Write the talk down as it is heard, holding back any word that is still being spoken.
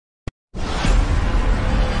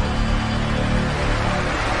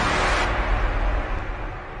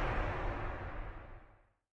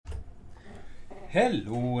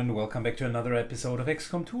Hello and welcome back to another episode of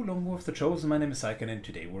Xcom 2 Long War of the Chosen. My name is Syken and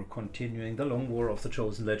today we're continuing the Long War of the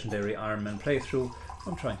Chosen legendary Ironman playthrough.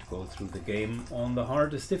 I'm trying to go through the game on the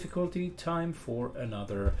hardest difficulty. Time for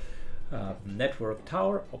another network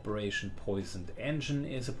tower. Operation Poisoned Engine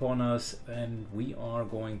is upon us and we are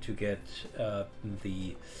going to get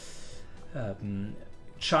the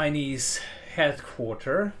Chinese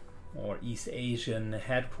headquarter or East Asian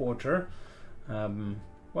headquarter.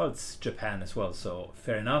 Well, it's Japan as well, so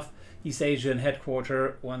fair enough. East Asian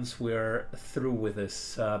headquarter once we're through with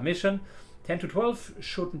this mission. 10 to 12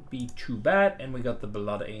 shouldn't be too bad, and we got the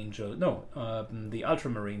Blood Angel, the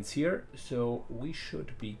Ultramarines here, so we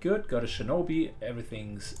should be good. Got a Shinobi,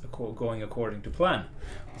 everything's going according to plan.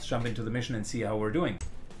 Let's jump into the mission and see how we're doing.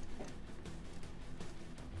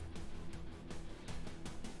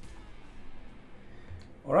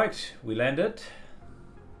 Alright, we landed.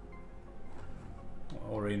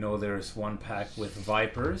 Already know there's one pack with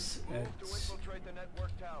Vipers at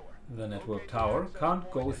the network tower. Can't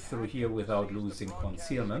go through here without losing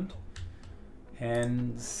concealment.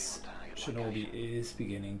 Hence, Shinobi is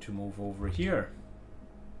beginning to move over here.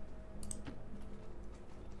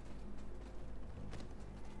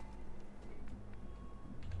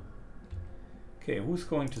 Okay, who's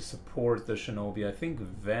going to support the Shinobi? I think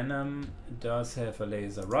Venom does have a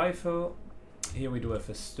laser rifle. Here we do have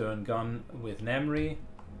a stern gun with Namri.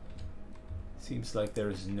 Seems like there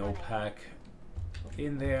is no pack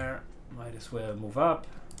in there. Might as well move up,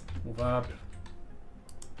 move up,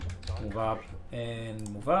 move up, and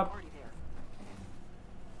move up.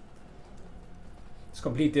 It's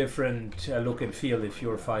complete different look and feel if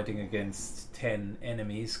you're fighting against 10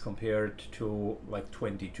 enemies compared to like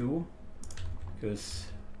 22, because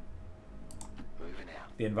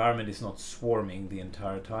the environment is not swarming the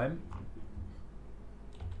entire time.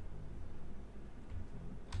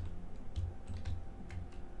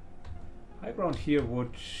 High ground here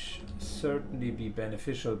would certainly be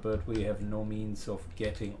beneficial, but we have no means of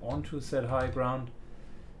getting onto said high ground.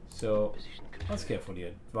 So let's carefully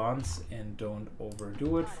advance and don't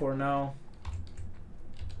overdo it for now.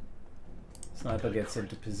 Sniper gets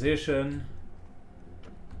into position.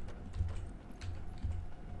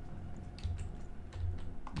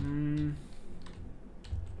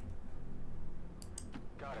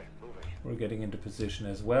 We're getting into position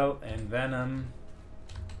as well, and Venom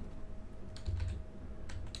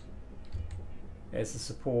as a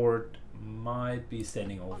support might be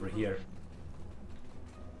standing over here.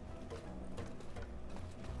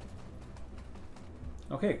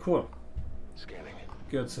 Okay, cool. Scanning.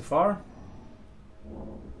 Good so far.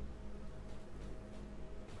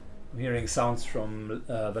 I'm hearing sounds from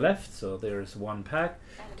the left, so there's one pack.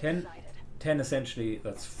 10 essentially,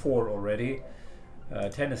 that's 4 already.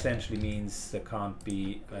 10 essentially means there can't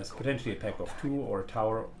be, there's potentially a pack of 2 or a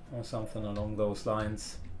tower or something along those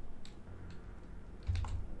lines.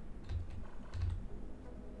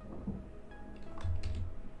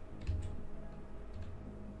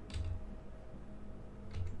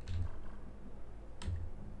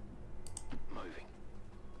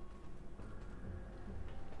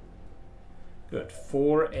 Good,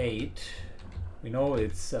 4, 8. We know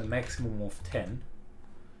it's a maximum of 10.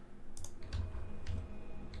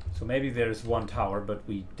 So maybe there's one tower, but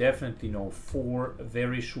we definitely know 4,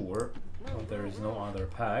 very sure. There is no other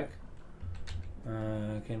pack.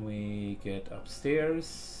 Can we get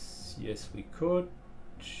upstairs? Yes, we could.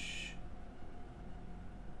 10-4.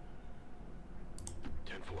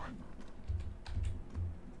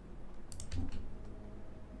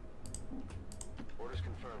 Orders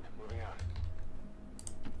confirmed. Moving out.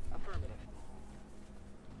 Affirmative.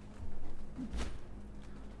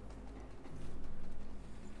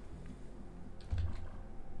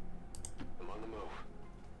 I'm on the move.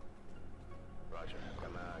 Roger.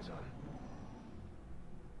 Got my eyes on.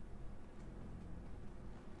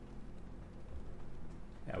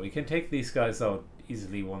 Yeah, we can take these guys out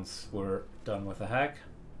easily once we're done with the hack.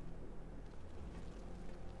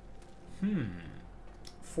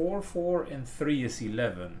 4, 4, and 3 is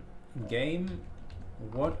 11. Game,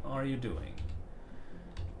 what are you doing?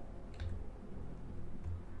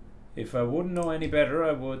 If I wouldn't know any better,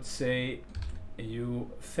 I would say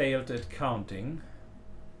you failed at counting.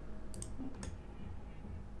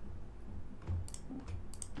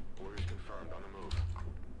 Orders confirmed. On the move.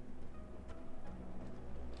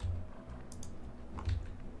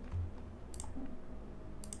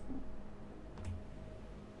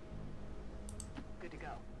 Good to go.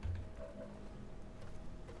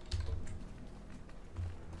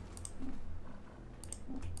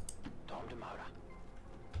 Tom Demara.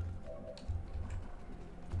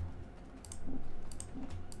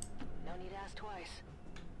 No need to ask twice. twice.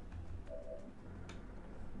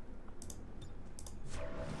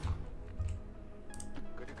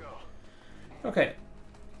 Good to go. Okay.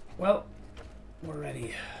 Well, we're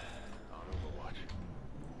ready. On Overwatch.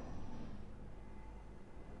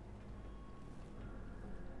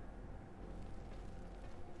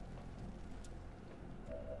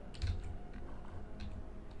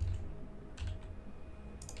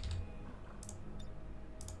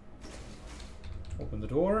 Open the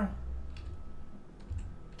door.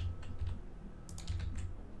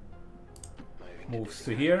 Moves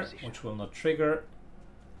to here, which will not trigger.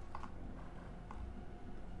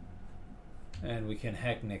 And we can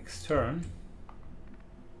hack next turn.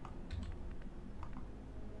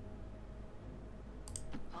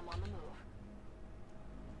 I'm on the move.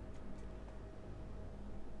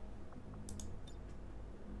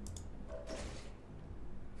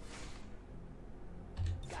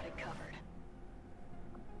 Got it covered.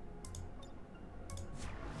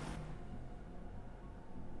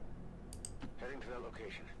 Heading to that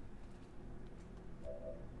location.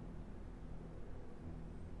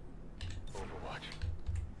 Overwatch.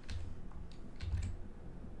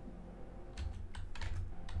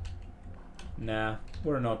 Nah,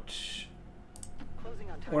 we're not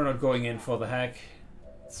Closing on target. we're not going in for the hack.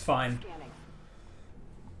 It's fine. Scanning.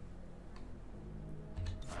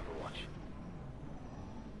 Overwatch.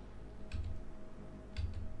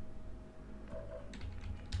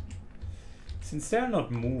 Since they're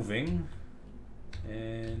not moving,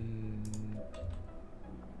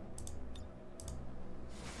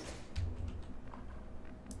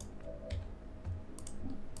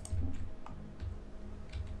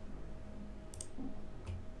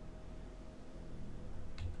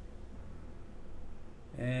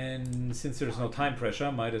 and since there's no time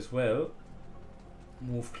pressure, might as well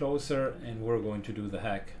move closer, and we're going to do the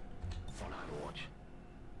hack. On Overwatch.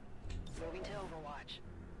 Moving to Overwatch.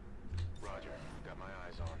 Roger. Got my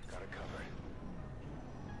eyes on. Got it covered.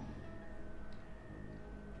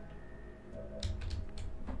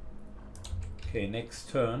 Okay, next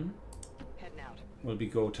turn Heading out. will be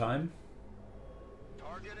go time.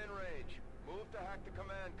 Target in range. Move to hack the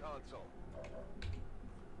command console.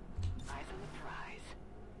 Eyes on the prize.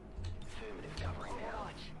 Affirmative covering now.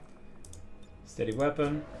 Overwatch. Steady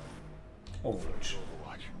weapon. Overwatch.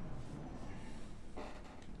 Overwatch.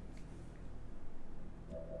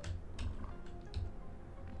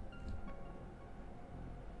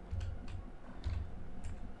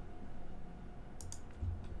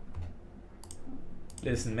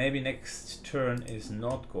 Listen, maybe next turn is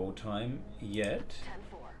not go time yet,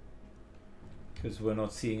 10-4. because we're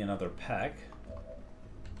not seeing another pack.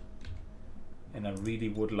 And I really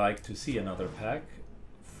would like to see another pack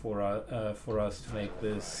for us to make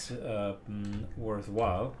this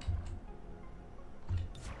worthwhile.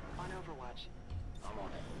 On Overwatch. I'm on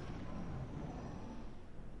it.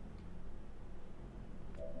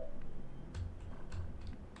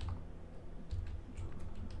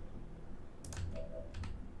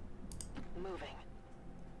 Moving.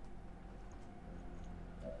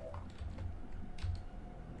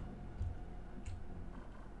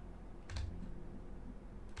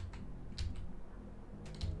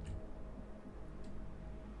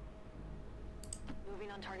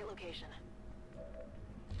 Moving on target location.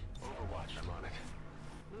 Overwatch. I'm on it.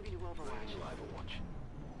 Moving to Overwatch. Live watch.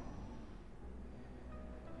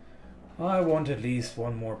 I want at least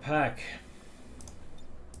one more pack.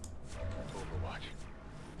 Overwatch.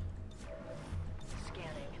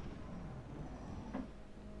 Scanning.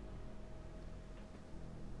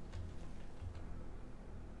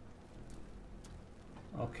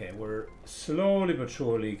 Okay, we're slowly but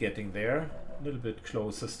surely getting there. A little bit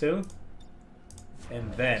closer still.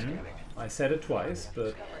 And then, I said it twice,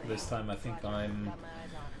 but this time I think I'm Got my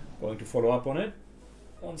eyes on. going to follow up on it.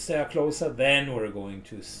 Once they are closer, then we're going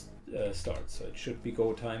to start. So it should be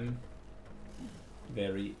go time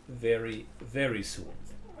very, very, very soon.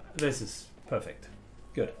 This is perfect.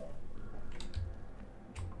 Good.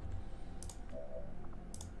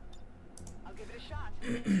 I'll give it a shot.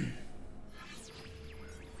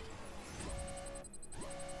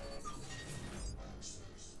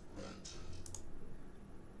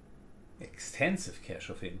 Extensive cache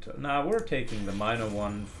of intel. Now we're taking the minor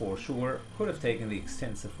one for sure. Could have taken the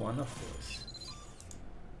extensive one, of course.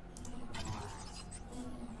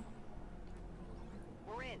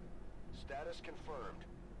 We're in. Status confirmed.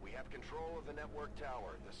 We have control of the network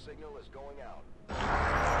tower. The signal is going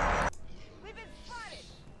out. We've been spotted.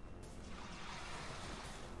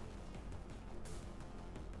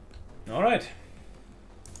 All right.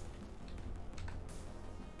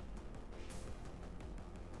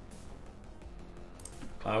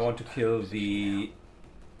 I want to kill the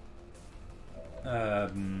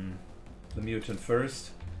mutant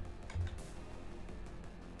first.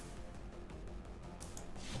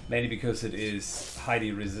 Mainly because it is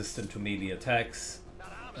highly resistant to melee attacks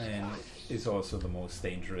and is also the most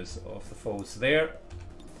dangerous of the foes there.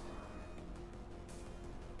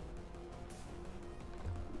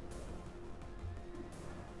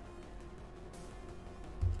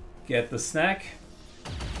 Get the snack.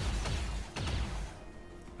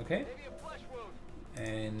 Okay.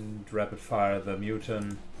 And rapid fire the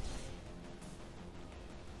mutant.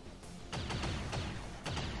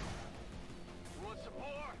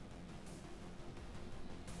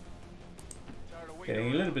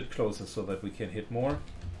 Getting a little bit closer so that we can hit more.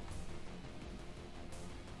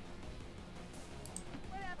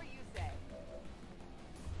 Whatever you say.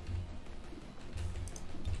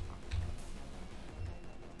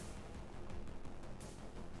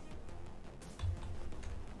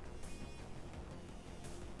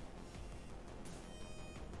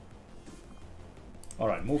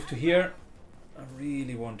 Alright, move to here. I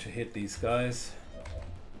really want to hit these guys.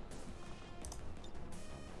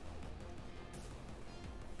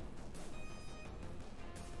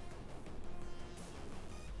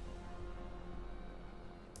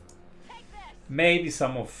 Maybe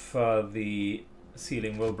some of the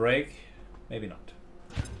ceiling will break, maybe not.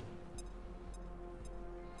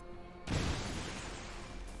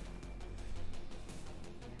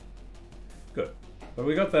 Good. But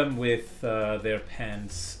we got them with their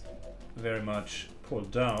pants very much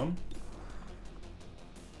pulled down.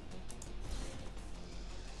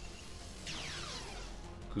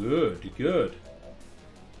 Good, good.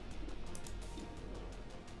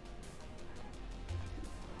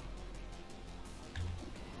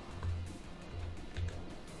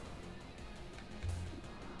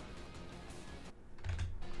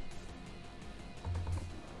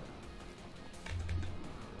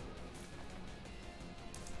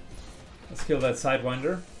 Let's kill that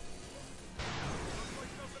Sidewinder.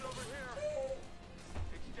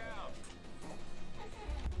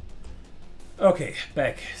 Okay,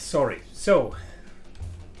 back. Sorry. So,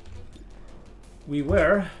 we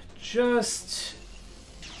were just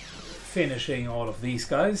finishing all of these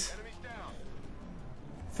guys.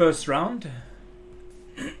 First round.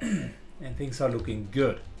 And things are looking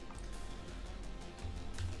good.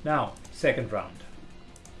 Now, second round.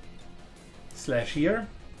 Slash here.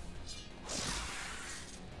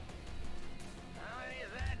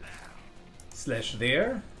 Slash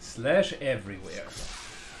there, slash everywhere.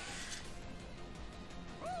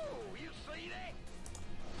 Woo, you see that?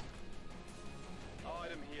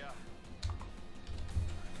 Item here.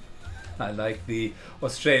 I like the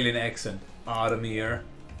Australian accent. Autumn here.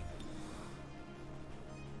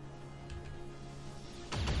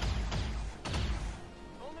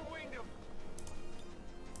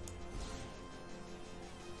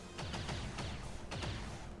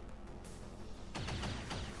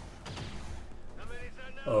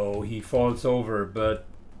 Oh, he falls over, but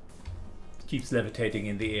keeps levitating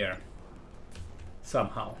in the air.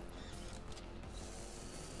 Somehow.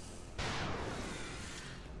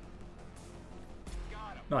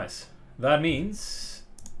 Nice. That means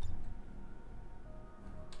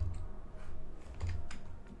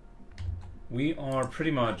we are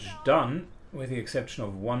pretty much done, with the exception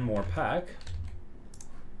of one more pack.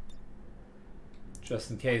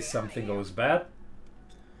 Just in case something goes bad.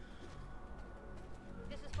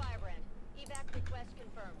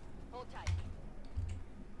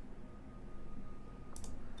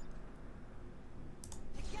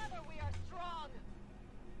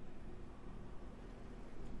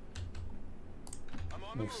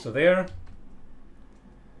 Moves to there.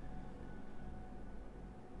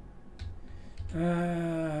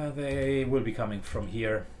 They will be coming from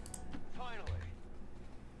here.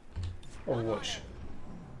 Overwatch.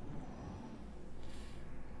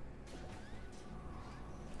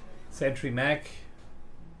 Sentry Mac.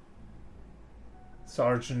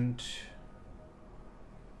 Sergeant.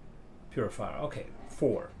 Purifier. Okay,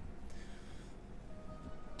 4.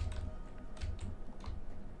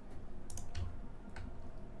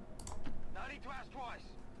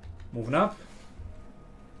 Moving up.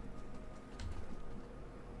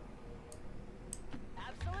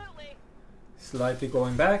 Absolutely. Slightly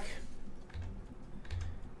going back.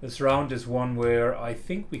 This round is one where I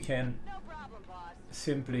think we can No problem, boss.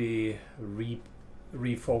 simply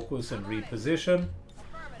refocus and reposition.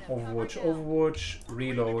 Overwatch, Overwatch,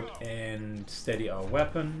 reload and steady our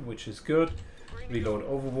weapon, which is good. Reload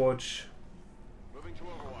Overwatch. Moving to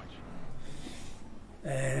Overwatch.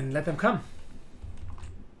 And let them come.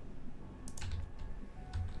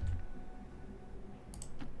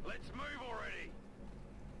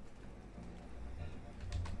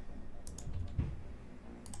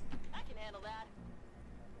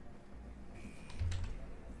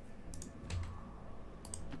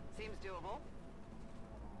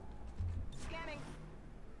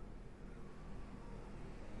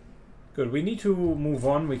 Good, we need to move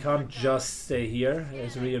on. We can't just stay here,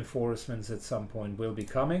 as reinforcements at some point will be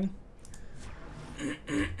coming.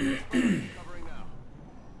 Covering now.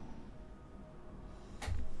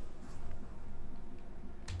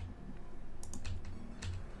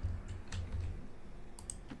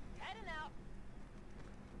 Heading out.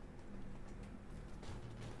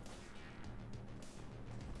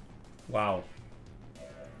 Wow.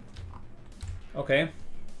 Okay.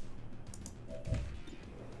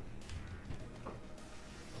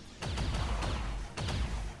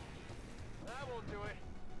 That won't do it.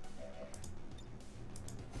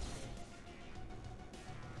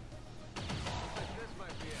 This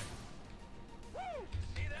might be it. Woo!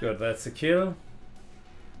 See that? Good, that's a kill.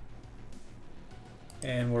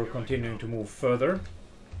 And we're continuing to move further.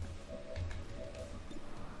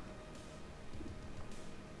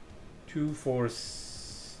 Two, four,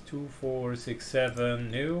 2, 4, 6,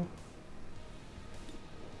 7, new.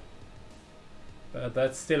 But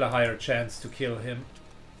that's still a higher chance to kill him.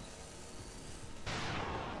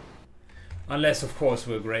 Unless, of course,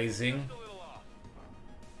 we're grazing. A little off.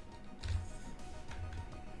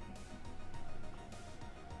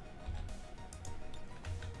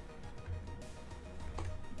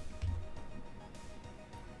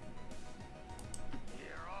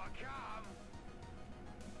 Here I come.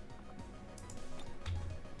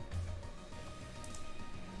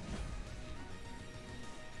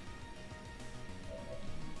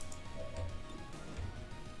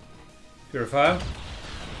 Purify.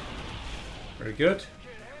 Very good. Can't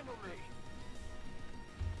handle me.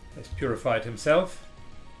 Has purified himself.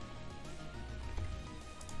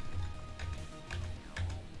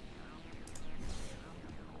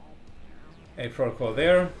 A protocol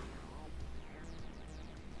there.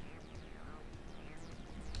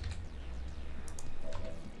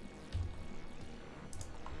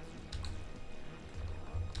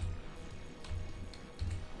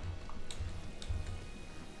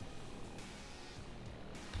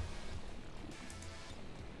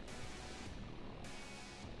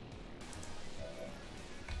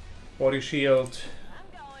 Body shield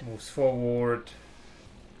I'm going. moves forward.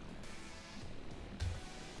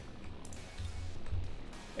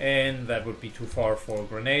 And that would be too far for a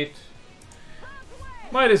grenade.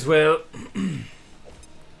 Might as well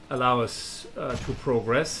allow us to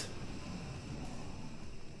progress.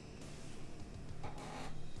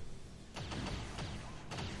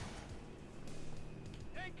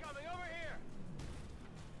 Incoming over here.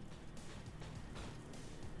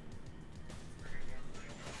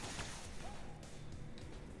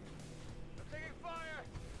 I'm taking fire.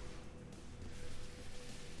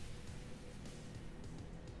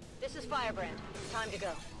 This is Firebrand. Time to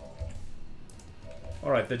go.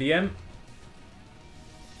 Alright, the DM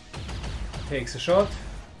takes a shot.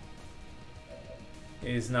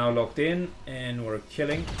 Is now locked in and we're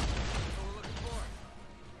killing. That's what we're looking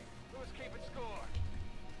for. Who's keeping score?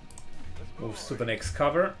 Let's move Moves to the next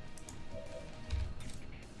cover.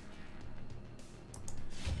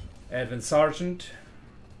 Advent Sergeant.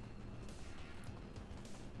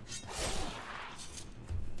 Who's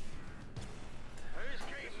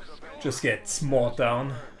keeping score? Just gets mauled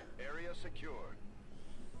down. Area secured.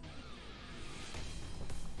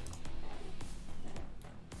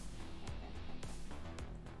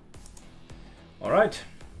 Alright.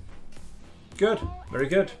 Good. Very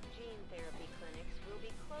good. Gene therapy clinics will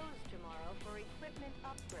be closed tomorrow for equipment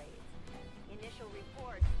upgrades. Initial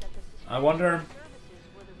reports that the I wonder,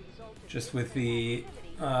 services were the result of just with the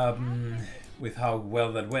with how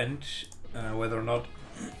well that went, whether or not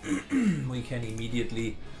we can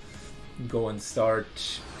immediately go and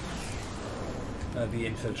start the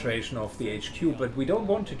infiltration of the HQ, but we don't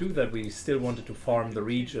want to do that. We still wanted to farm the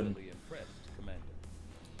region.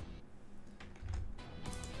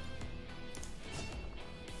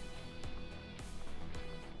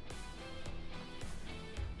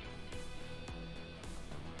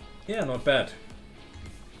 Yeah, not bad.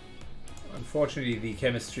 Unfortunately, the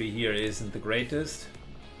chemistry here isn't the greatest.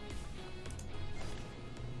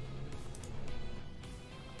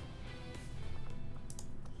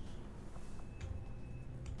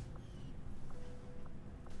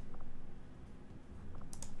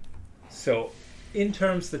 So, in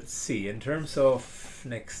terms, let's see, in terms of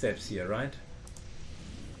next steps here, right?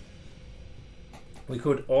 We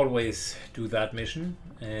could always do that mission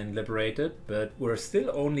and liberate it, but we're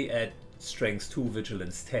still only at strength 2,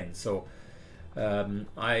 vigilance 10. So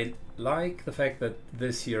I like the fact that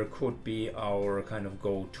this here could be our kind of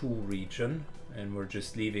go-to region, and we're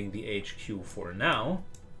just leaving the HQ for now.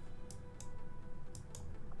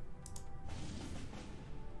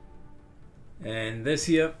 And this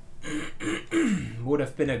here would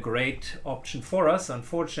have been a great option for us.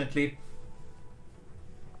 Unfortunately,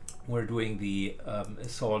 we're doing the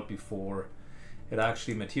assault before it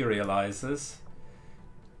actually materializes.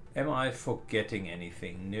 Am I forgetting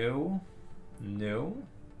anything? No. No.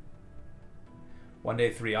 1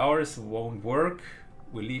 day, 3 hours won't work.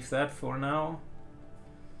 We'll leave that for now.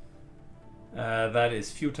 That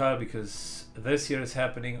is futile because this here is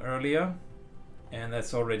happening earlier and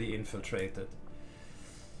that's already infiltrated.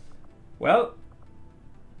 Well,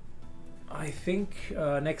 I think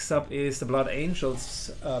next up is the Blood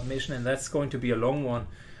Angels mission, and that's going to be a long one.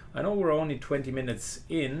 I know we're only 20 minutes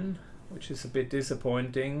in, which is a bit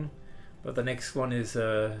disappointing, but the next one is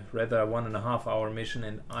rather a 1.5 hour mission,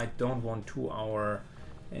 and I don't want 2 hour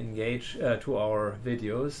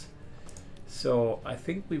videos. So I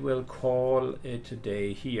think we will call it a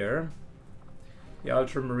day here. The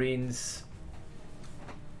Ultramarines,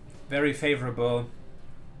 very favorable,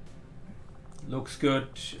 looks good,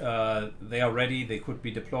 they are ready, they could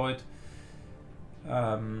be deployed,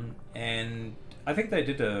 and I think they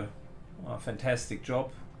did a fantastic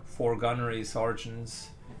job. 4 gunnery sergeants,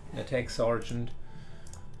 a tech sergeant.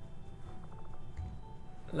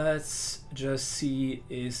 Let's just see,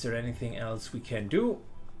 is there anything else we can do?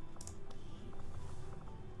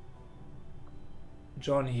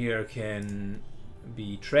 John here can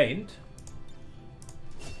be trained.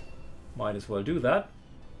 Might as well do that.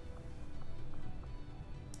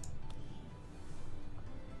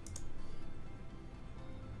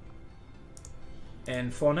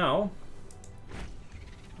 And for now,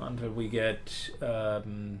 until we get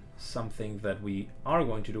something that we are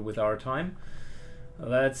going to do with our time,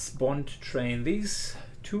 let's bond train these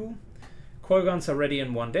 2. Coil guns are ready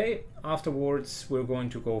in 1 day. Afterwards, we're going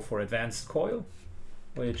to go for advanced coil,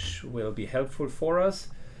 which will be helpful for us.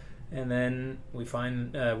 And then we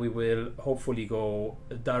will hopefully go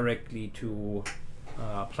directly to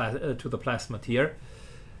the plasma tier.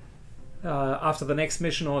 After the next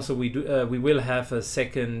mission, also we will have a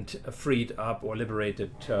second freed up or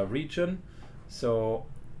liberated region, so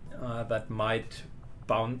that might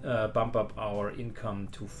bump up our income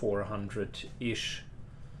to 400-ish.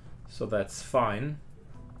 So that's fine.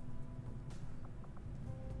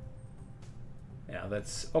 Yeah,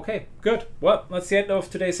 that's okay. Good. Well, that's the end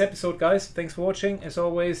of today's episode, guys. Thanks for watching. As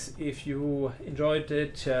always, if you enjoyed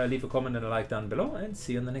it, leave a comment and a like down below, and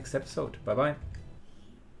see you in the next episode. Bye bye.